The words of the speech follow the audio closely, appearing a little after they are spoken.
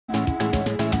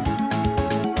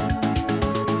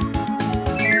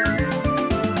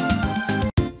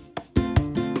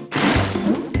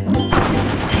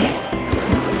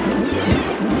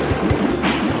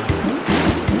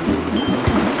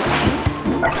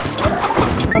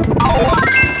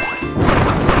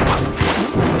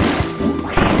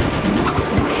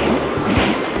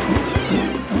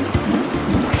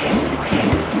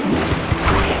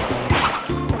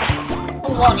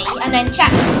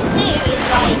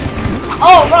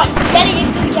Oh right, getting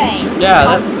into the game. Yeah,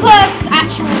 that's first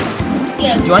actual, you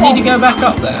know. Do I need to go back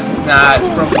up there? Nah, it's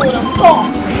cool probably sort of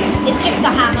boss. It's just the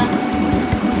hammer.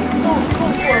 It's all the cool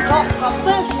sort of boss. It's our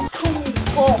first cool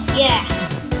boss, yeah.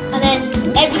 And then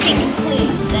everything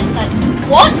concludes, and it's like,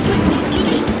 what? You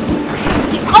just.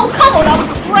 Oh come on, that was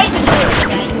great material in the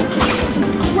game. Just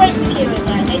great material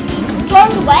there. They just throw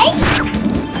it away.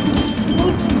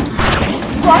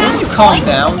 Will you calm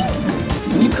down?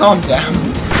 Will you calm down?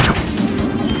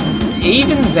 Because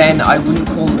even then, I wouldn't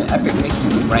call them Epic Mickey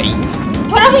great.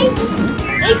 But I mean,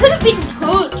 it could have been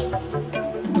good.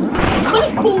 It could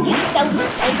have called itself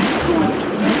a good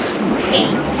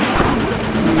game.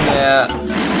 Yeah.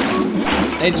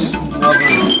 It just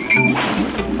wasn't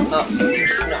up to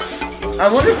snuff. I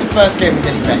wonder if the first game was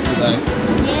any better though.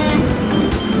 Yeah.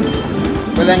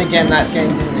 But then again, that game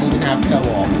didn't even have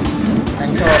co-op.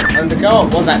 And the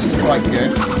co-op was actually quite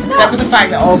good. Except for the fact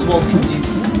that Oswald can do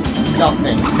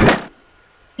nothing.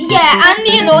 Yeah, and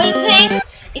the annoying thing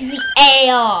is the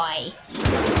AI.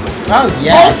 Oh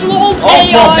yeah. Oswald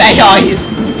AI is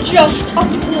just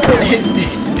appalling. It's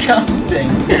disgusting.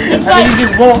 It's and like he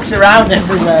just walks around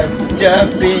everywhere,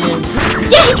 derping.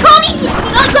 Yeah, he can't even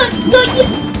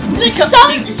He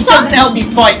doesn't help you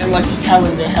fight unless you tell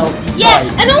him to help you yeah,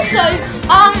 fight. and also,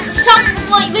 some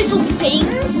like little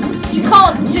things you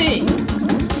can't do.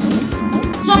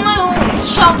 Some little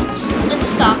jumps and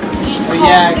stuff you just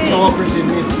can't do.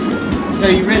 Cooperative. So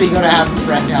you really gotta have a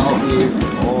friend help you,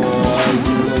 or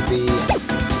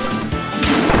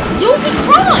you'll be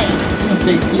crying.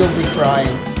 You'll be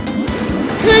crying.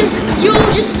 Because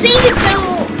you'll just see this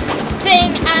little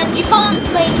thing and you can't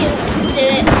make him do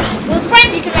it. With a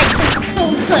friend you can make some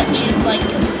cool clutches, like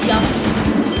cool jumps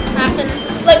happen.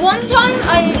 Like one time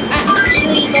I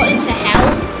actually got into hell.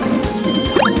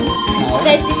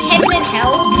 There's this heaven and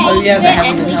hell cave bit,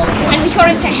 and we got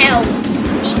into hell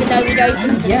even though we'd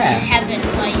opened the heaven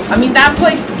place. I mean that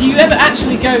place, do you ever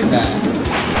actually go there?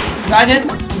 Because I don't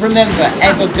remember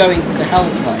ever going to the hell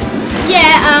place.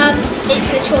 Yeah,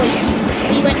 it's a choice.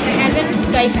 We went for heaven,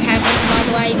 go for heaven by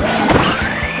the way, because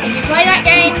if you play that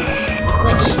game,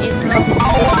 which is not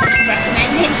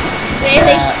recommended,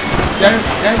 really. Don't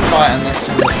buy it unless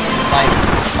you're like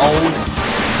old.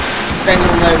 Because then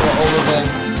you'll know what all of the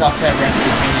stuff they're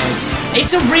referencing is.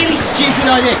 It's a really stupid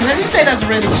idea. Can I just say that's a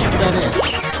really stupid idea?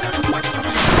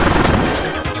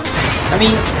 I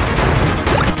mean,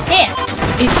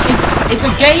 it's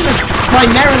a game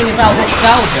primarily about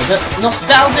nostalgia, but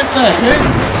nostalgia for who?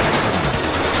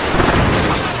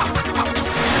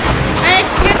 And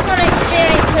if you just want to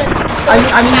experience it. I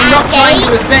mean, I'm not trying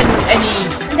to offend any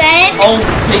old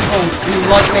people who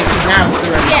like Mickey Mouse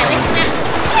or anything. Yeah, Mickey Mouse.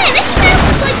 Yeah, Mickey Mouse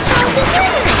is like childhood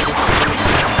memories.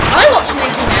 I watched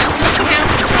Mickey Mouse. Mickey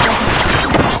Mouse is childhood.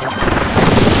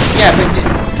 Yeah,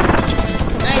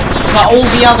 but all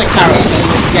the other characters in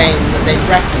the game that they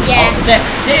reference,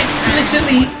 they're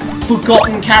explicitly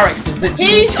forgotten characters that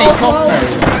didn't take off very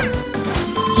well.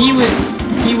 He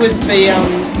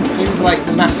was like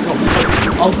the mascot.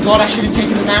 Oh god, I should have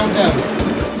taken the Moundo.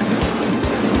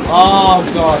 Oh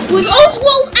god. Was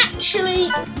Oswald actually?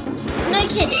 No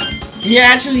kidding.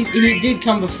 He did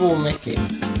come before Mickey.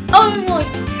 Oh my!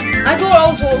 I thought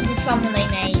Oswald was someone they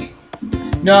made.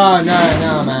 No,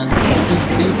 man.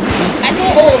 He's I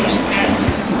thought all of these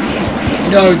characters were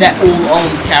someone. No, they're all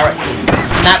old characters.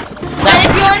 And that's and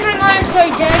if you're wondering why I'm so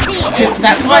dirty, it's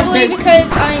probably because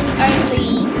I'm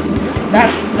only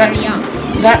very young.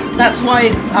 That's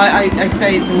why I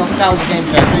say it's a nostalgia game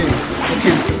for who,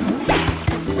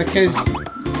 because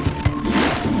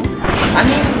I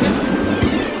mean, just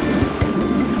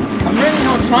I'm really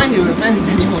not trying to offend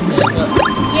anyone here, but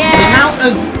the amount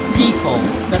of people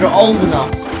that are old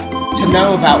enough to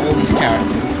know about all these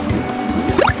characters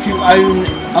who own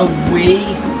a Wii.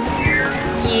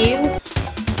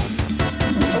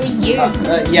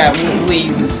 Yeah,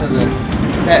 Wii was for the.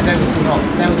 There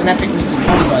was an Epic Mickey 1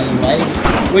 by the way.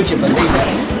 Would you believe it?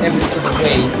 It was for the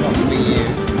Wii, not the Wii U.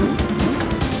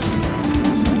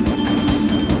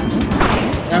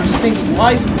 And I'm just thinking,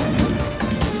 why?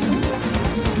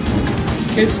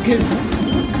 Because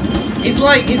it's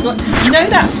like you know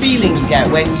that feeling you get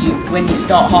when you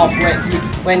start halfway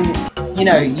when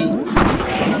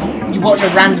you watch a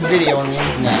random video on the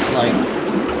internet like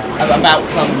about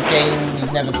some game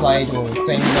you've never played or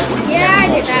thing you never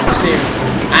watched or series,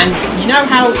 and you know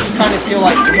how you kind of feel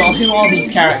like, well, who are these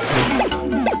characters?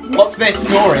 What's their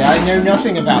story? I know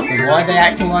nothing about them. Why are they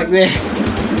acting like this?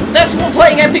 That's what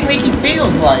playing Epic Mickey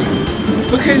feels like,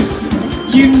 because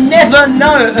you never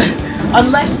know.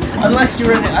 Unless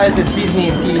you're a Disney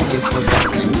enthusiast or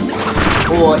something,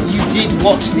 or you did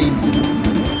watch these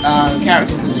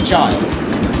characters as a child,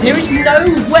 there is no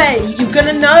way you're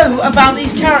gonna know about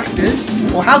these characters,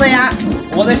 or how they act,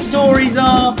 or what their stories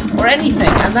are, or anything,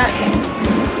 and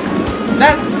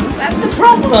that's the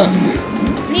problem.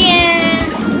 Yeah.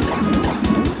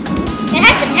 It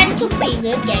had potential to be a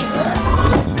good game, but...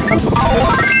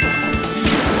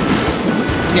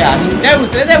 Yeah, I mean,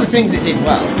 there were things it did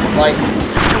well, like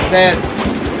the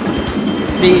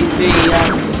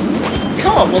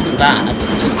co-op wasn't bad.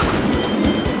 Just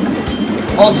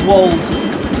Oswald.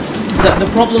 The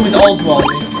problem with Oswald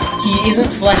is he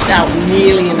isn't fleshed out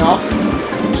nearly enough.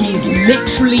 He's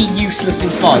literally useless in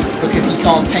fights because he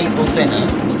can't paint or thinner.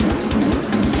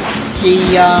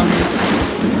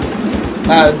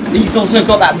 He's also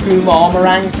got that boom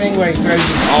armorang thing where he throws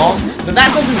his arm, but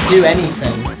that doesn't do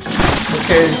anything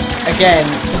because again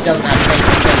he doesn't have paint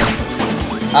or thinner.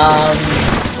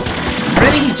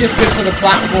 Really, he's just good for the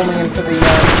platforming and for the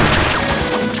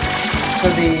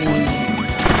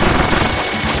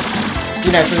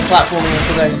platforming and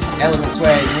for those elements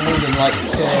where you need him, like,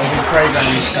 to reprogram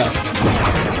and stuff.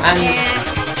 And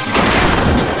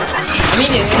I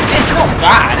mean, it's not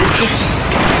bad. It's just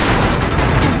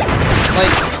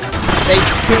like they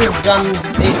could have done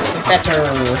it better.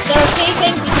 There are two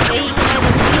things you can do. You can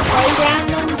either reprogram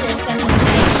them to send them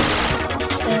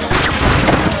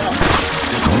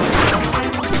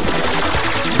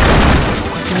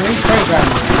reprogram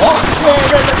what?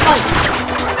 The pipes,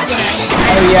 you know.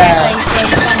 Oh yeah. Those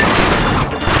funny things.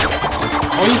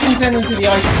 Or you can send them to the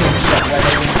ice cream shop where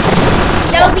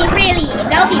they'll be really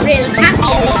happy at the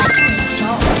ice cream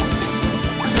shop.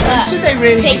 But should they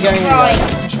really be going to the ice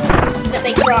cream shop? But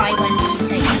they cry when you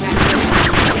take them back to the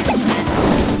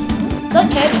It's like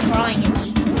Kirby crying in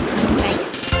your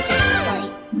face. It's just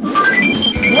like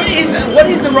what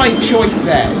is the right choice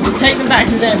there? Is it take them back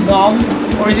to their mum,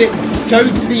 or is it go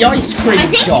to the ice cream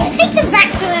shop? I think it's take them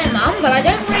back to their mum, but I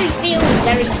don't really feel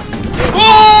very...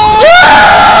 Oh!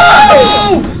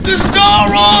 The Star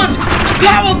Rod! The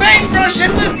power paintbrush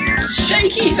and the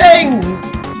shaky thing!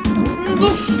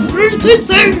 The fruity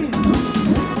thing!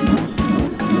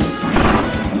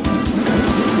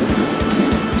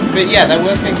 But yeah, there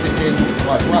were things that did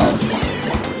quite well.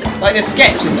 Like the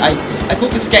sketches, I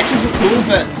thought the sketches were cool,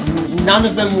 but none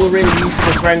of them were really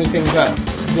useful for anything but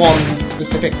one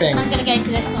specific thing. I'm gonna go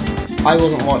for this one. I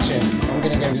wasn't watching. I'm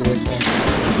gonna go to this one.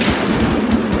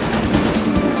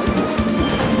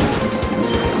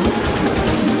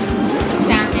 It's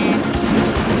down here.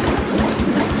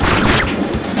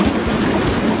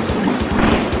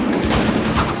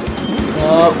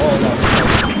 Oh, that was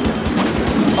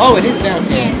close. Oh, it is down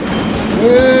here. Yes.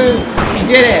 Woo! You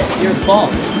did it! You're a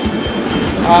boss.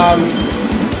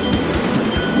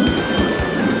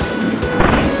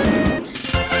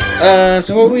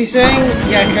 So what were we saying?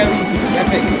 Yeah, Kirby's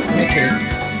epic Mickey.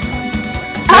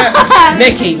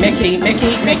 Mickey Mouse.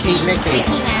 Mickey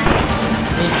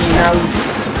Mouse.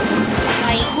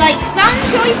 Like some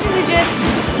choices are just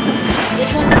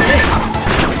which one's good.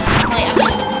 Like I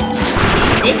mean do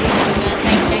this one, but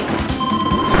they don't.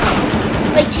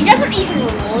 Like she doesn't even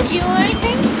reward you or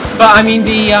anything. But I mean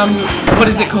the what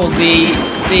is it called? The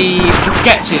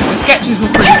sketches. The sketches were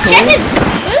pretty cool. Chickens.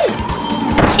 Ooh.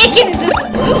 Chickens is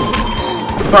ooh.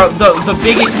 But the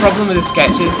biggest problem with the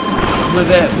sketches was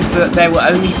that there were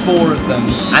only 4 of them,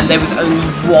 and there was only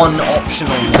one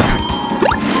optional one.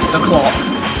 The clock.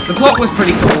 The clock was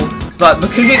pretty cool, but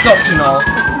because it's optional,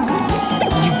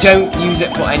 you don't use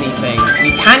it for anything.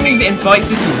 You can use it in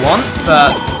fights if you want,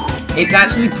 but it's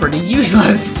actually pretty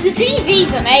useless. The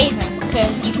TV's amazing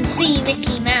because you can see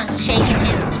Mickey Mouse shaking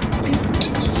his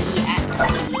booty at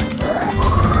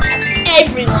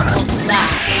everyone wants that.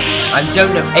 I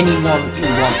don't know anyone who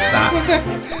wants that.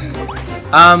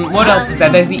 What else is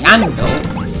there? There's the anvil.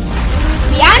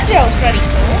 The anvil's pretty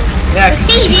cool. Yeah, the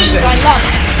TVs, I love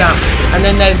it. Stamp. And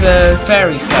then there's the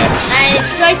fairy sketch. And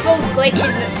it's so full of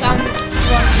glitches that some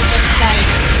ones are just like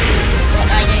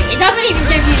what I do. It doesn't even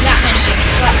give you that many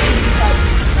instructions like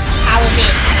how it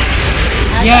is.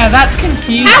 Yeah, that's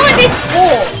confusing. How are this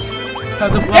port?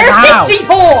 There are 50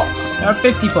 ports! There are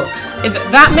 50 ports.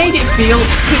 That made it feel...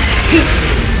 Because,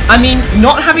 I mean,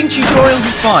 not having tutorials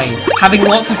is fine. Having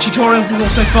lots of tutorials is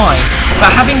also fine. But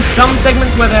having some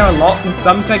segments where there are lots and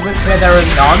some segments where there are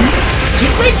none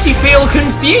just makes you feel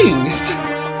confused.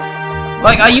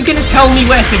 Like, are you going to tell me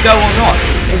where to go or not?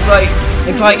 It's like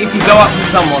if you go up to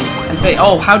someone and say,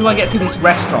 oh, how do I get to this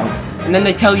restaurant? And then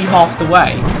they tell you half the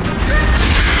way.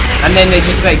 And then they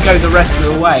just say, go the rest of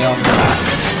the way after that.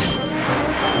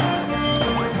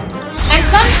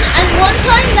 And one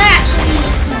time that actually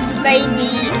made me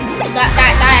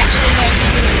that actually made me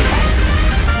lose the quest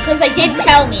because they did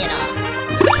tell me enough.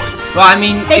 Well, I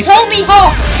mean, they told me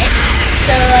half of it.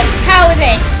 So like, power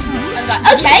this. I was like,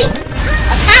 okay,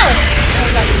 I powered it. And I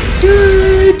was like,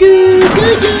 do do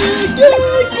do do do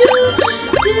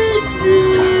do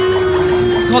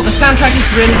do. God, the soundtrack is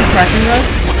really depressing though.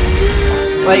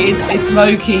 Like, it's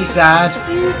low key sad.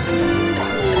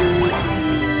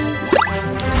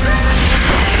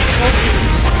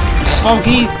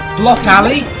 Boggies, Blot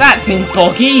Alley? That's in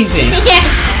Bog-Easy. Yeah,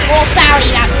 Blot Alley,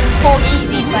 that's in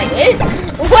Bog-Easy. It's like,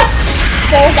 what?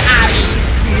 Bog Alley,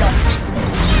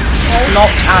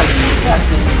 Blot Alley,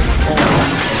 that's in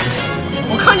Bog-Easy.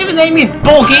 What kind of a name is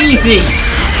Bog-Easy?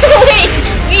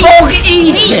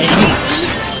 Bog-Easy!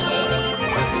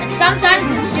 And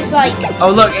sometimes it's just like... Oh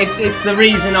look, it's the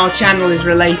reason our channel is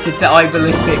related to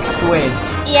iBallistic Squid.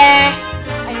 Yeah,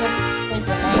 iBallistic Squid's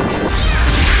a name.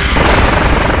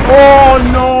 Oh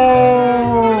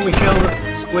no! We killed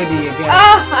Squiddy again.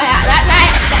 Oh, I cry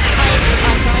every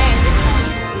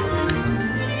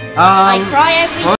time. I cry every time.